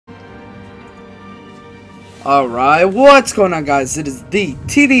Alright, what's going on, guys? It is the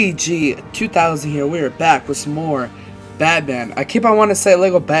TDG 2000 here. We are back with some more Batman. I keep on wanting to say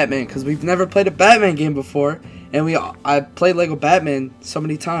Lego Batman because we've never played a Batman game before, and I played Lego Batman so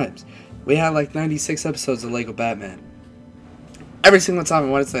many times. We had like 96 episodes of Lego Batman. Every single time I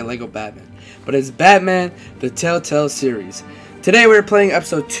want to say Lego Batman, but it's Batman the Telltale series. Today we're playing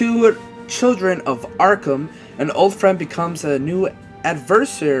episode 2, Children of Arkham. An old friend becomes a new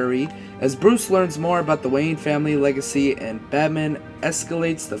adversary as Bruce learns more about the Wayne family legacy, and Batman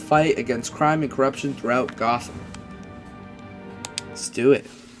escalates the fight against crime and corruption throughout Gotham. Let's do it.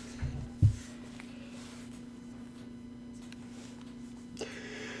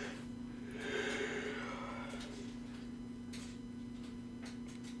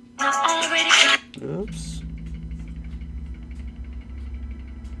 Oops.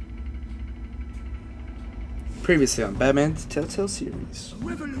 Previously on Batman the Telltale series. A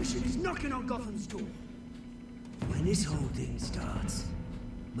revolution is knocking on Gotham's door. When this whole thing starts,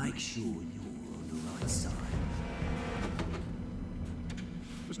 make sure you're on the right side.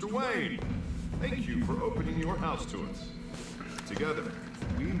 Mr. Wayne, thank you for opening your house to us. Together,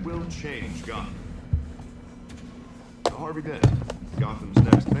 we will change Gotham. Harvey Dent, Gotham's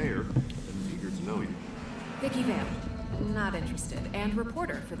next mayor, and eager to know you. Vicky Vale, not interested, and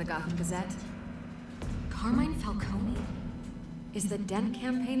reporter for the Gotham Gazette. Carmine Falcone? Is the Dent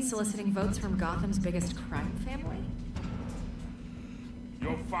campaign soliciting votes from Gotham's biggest crime family?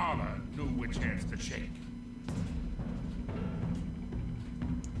 Your father knew which hands to shake.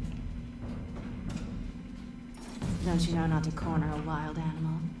 Don't you know not to corner a wild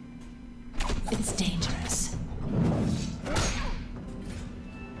animal? It's dangerous.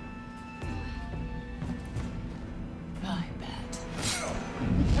 I bet.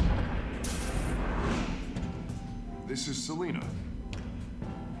 This is Selina.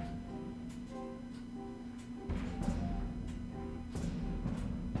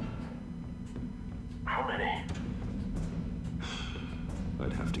 How many?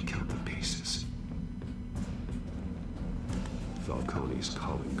 I'd have to count the pieces. Falcone's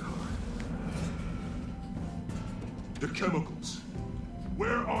calling card. The chemicals.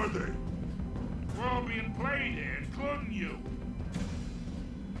 Where are they? We're all being played here, including you.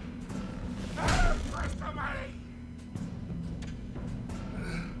 First somebody!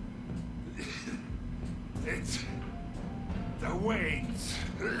 It's the Waynes.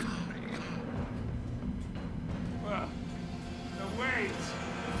 Well, the Waynes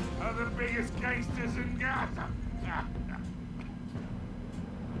are the biggest gangsters in Gotham.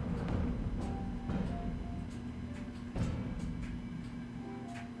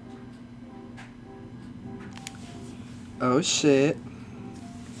 Oh shit.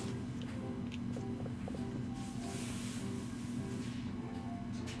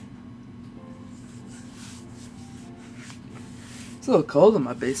 It's a little cold in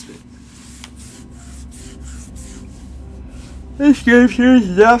my basement. This game series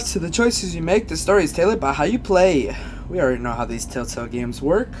is up to the choices you make. The story is tailored by how you play. We already know how these Telltale games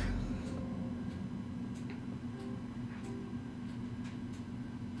work.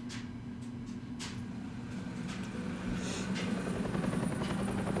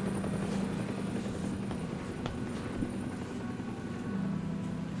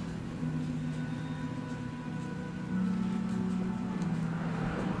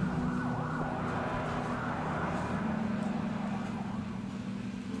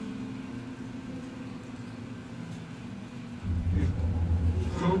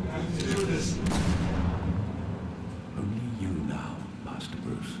 Only you now, Master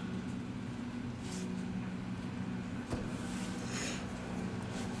Bruce.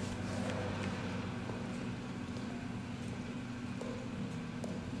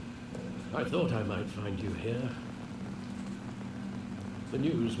 I thought I might find you here. The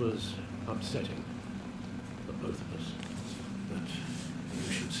news was upsetting for both of us. But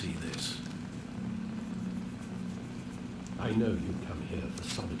you should see this. I know you come here for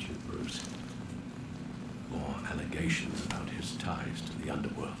solitude, Bruce. More allegations about his ties to the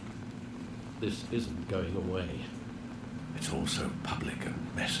underworld. This isn't going away. It's all so public and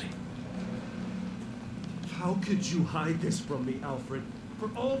messy. How could you hide this from me, Alfred?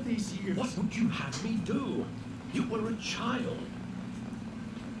 For all these years... What would you have me do? You were a child.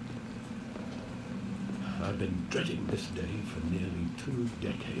 I've been dreading this day for nearly 2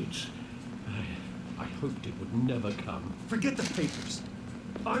 decades. I hoped it would never come. Forget the papers.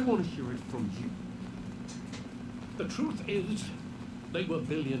 I want to hear it from you. The truth is, they were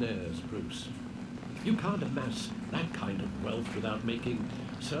billionaires, Bruce. You can't amass that kind of wealth without making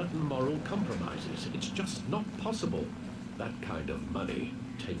certain moral compromises. It's just not possible. That kind of money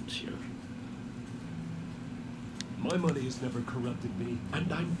taints you. My money has never corrupted me.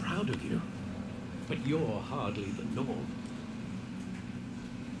 And I'm proud of you. But you're hardly the norm.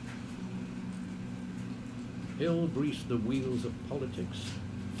 Hill greased the wheels of politics.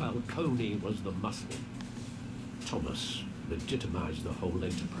 Falcone was the muscle. Thomas legitimized the whole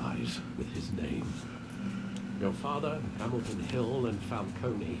enterprise with his name. Your father, Hamilton Hill, and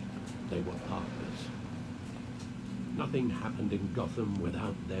Falcone, they were partners. Nothing happened in Gotham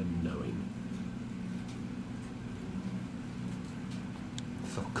without them knowing.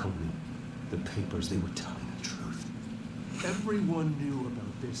 Falcone, the papers, they were telling the truth. Everyone knew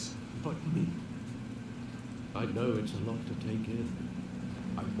about this but me. I know it's a lot to take in.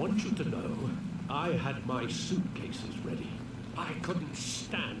 I want you to know I had my suitcases ready. I couldn't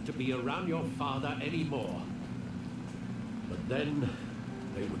stand to be around your father anymore. But then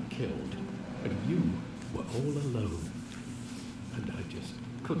they were killed, and you were all alone. And I just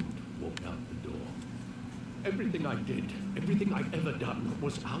couldn't walk out the door. Everything I did, everything I've ever done,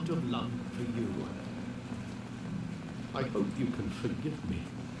 was out of love for you. I hope you can forgive me.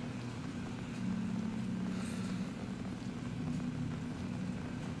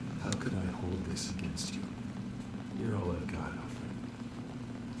 How could I hold this against you? You're all I've got, Alfred.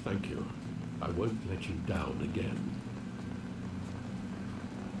 Thank you. I won't let you down again.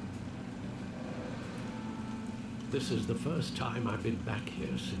 This is the first time I've been back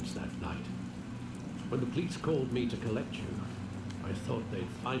here since that night. When the police called me to collect you, I thought they'd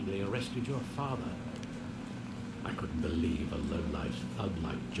finally arrested your father. I couldn't believe a low-life thug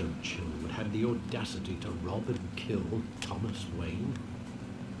like Joe Chill would have the audacity to rob and kill Thomas Wayne.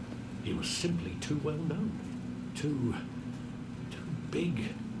 He was simply too well known, too big.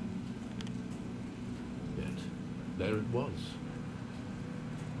 Yet, there it was.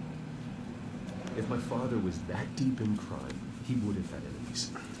 If my father was that deep in crime, he would have had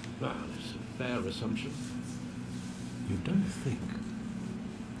enemies. Well, it's a fair assumption. You don't think?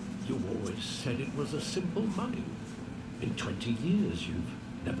 You always said it was a simple mugging. In 20 years, you've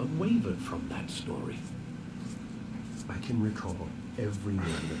never wavered from that story. I can recall every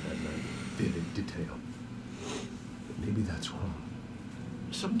moment of that night in vivid detail. But maybe that's wrong.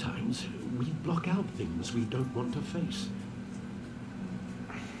 Sometimes we block out things we don't want to face.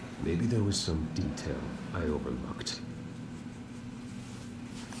 Maybe there was some detail I overlooked.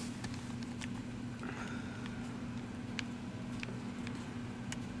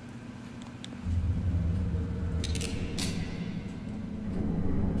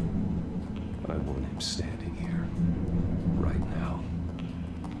 I want him standing here, right now.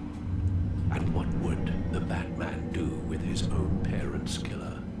 And what would the Batman do with his own parents'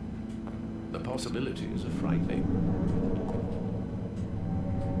 killer? The possibilities are frightening.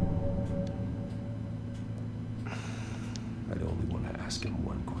 I'd only want to ask him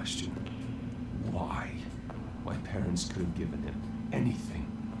one question. Why? My parents could have given him anything.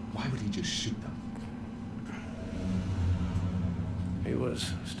 Why would he just shoot them? He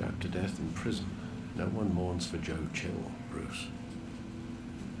was stabbed to death in prison. No one mourns for Joe Chill, Bruce.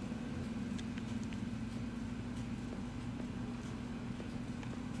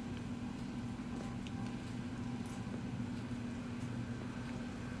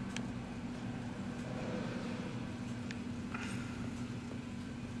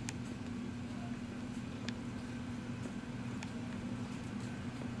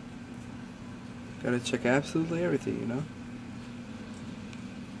 Gotta check absolutely everything, you know?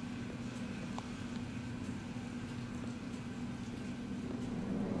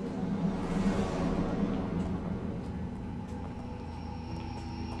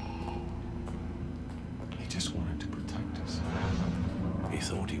 He just wanted to protect us. He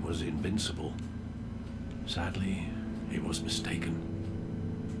thought he was invincible. Sadly, he was mistaken.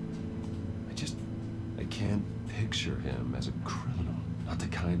 I can't picture him as a criminal. Not the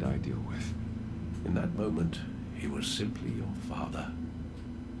kind I deal with. In that moment, he was simply your father.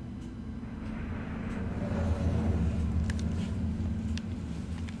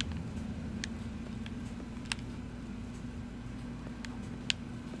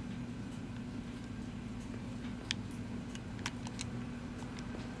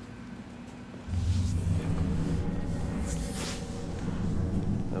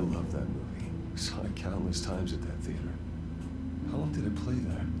 I love that movie. Saw it countless times at that theater. How long did it play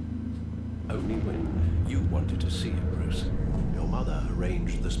there? Only when you wanted to see it, Bruce. Your mother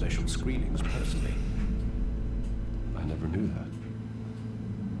arranged the special screenings personally. I never knew that.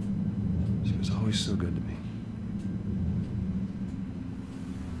 She was always so good to me.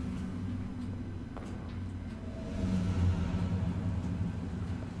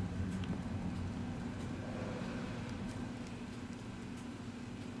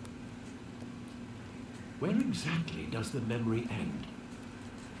 Where exactly does the memory end?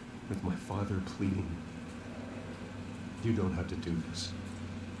 With my father pleading, "You don't have to do this."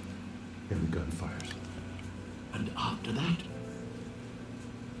 And the gun fires. And after that?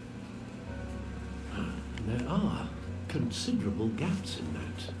 There are considerable gaps in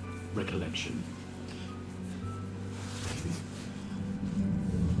that recollection.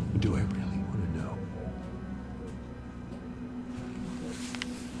 Do I really want to know?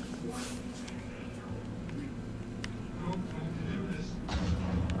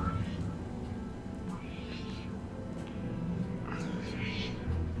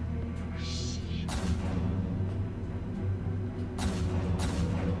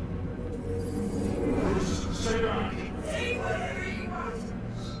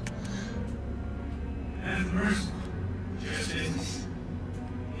 Have mercy. Justice.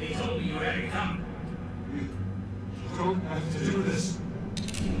 He told me you had to come. You don't have to do this.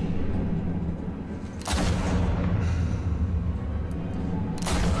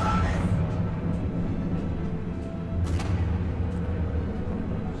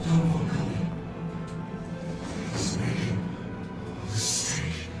 Don't look at me. He's making a mistake.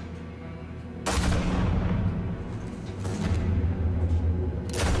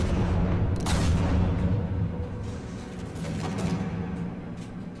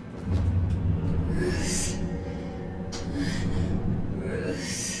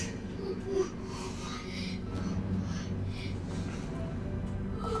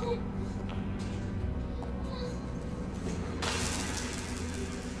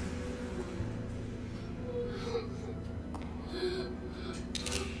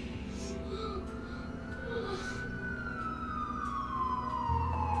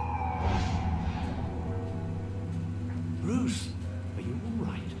 Bruce, are you all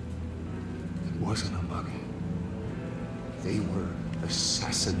right? It wasn't a bug. They were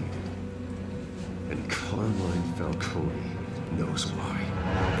assassinated. And Carmine Falcone knows why.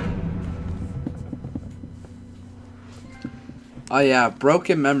 Oh yeah,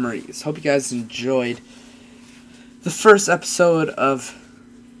 Broken Memories. Hope you guys enjoyed the first episode of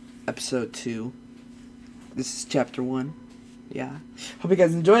episode 2. This is chapter 1. Yeah. Hope you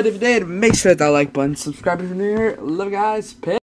guys enjoyed. If you did, make sure to hit that like button. Subscribe if you're new here. Love you guys. Peace.